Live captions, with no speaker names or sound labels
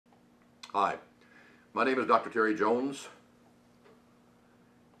Hi, my name is Dr. Terry Jones,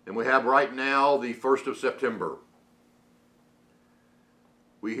 and we have right now the 1st of September.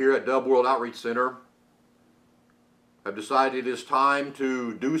 We here at Dove World Outreach Center have decided it is time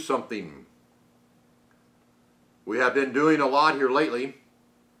to do something. We have been doing a lot here lately.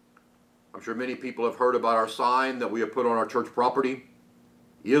 I'm sure many people have heard about our sign that we have put on our church property.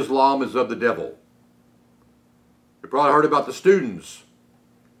 Islam is of the devil. You probably heard about the students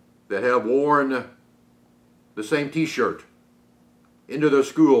that have worn the same t-shirt into their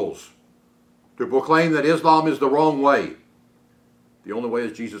schools to proclaim that Islam is the wrong way. The only way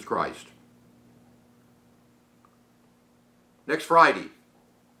is Jesus Christ. Next Friday,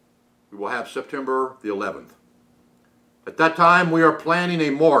 we will have September the 11th. At that time, we are planning a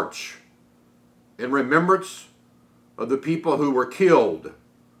march in remembrance of the people who were killed,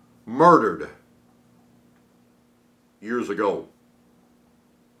 murdered years ago.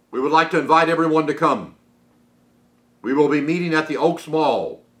 We would like to invite everyone to come. We will be meeting at the Oaks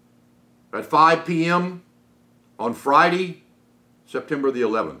Mall at 5 p.m. on Friday, September the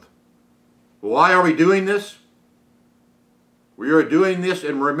 11th. Why are we doing this? We are doing this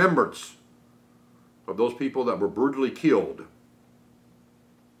in remembrance of those people that were brutally killed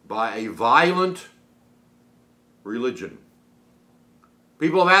by a violent religion.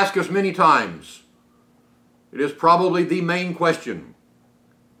 People have asked us many times. It is probably the main question.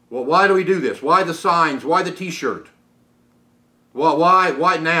 Well, why do we do this? Why the signs? Why the t-shirt? Well,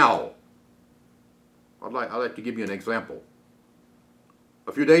 why now? I'd like to give you an example.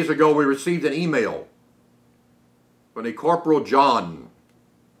 A few days ago, we received an email from a Corporal John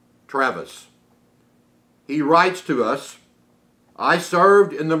Travis. He writes to us, "I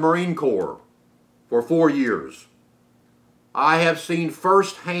served in the Marine Corps for 4 years. I have seen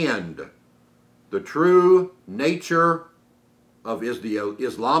firsthand the true nature of the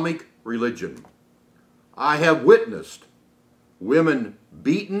Islamic religion. I have witnessed women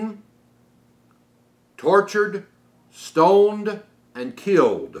beaten, tortured, stoned, and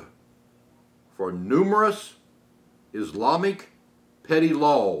killed for numerous Islamic petty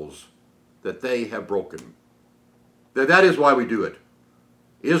laws that they have broken." That is why we do it.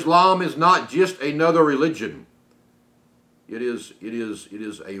 Islam is not just another religion. It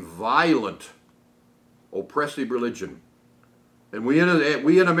is a violent, oppressive religion. And we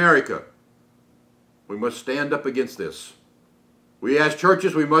in America, we must stand up against this. We as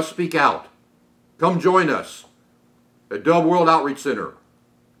churches, we must speak out. Come join us at Dove World Outreach Center.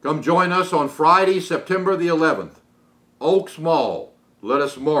 Come join us on Friday, September the 11th. Oaks Mall. Let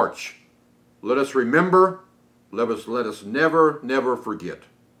us march. Let us remember. Let us never, never forget.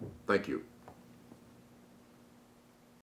 Thank you.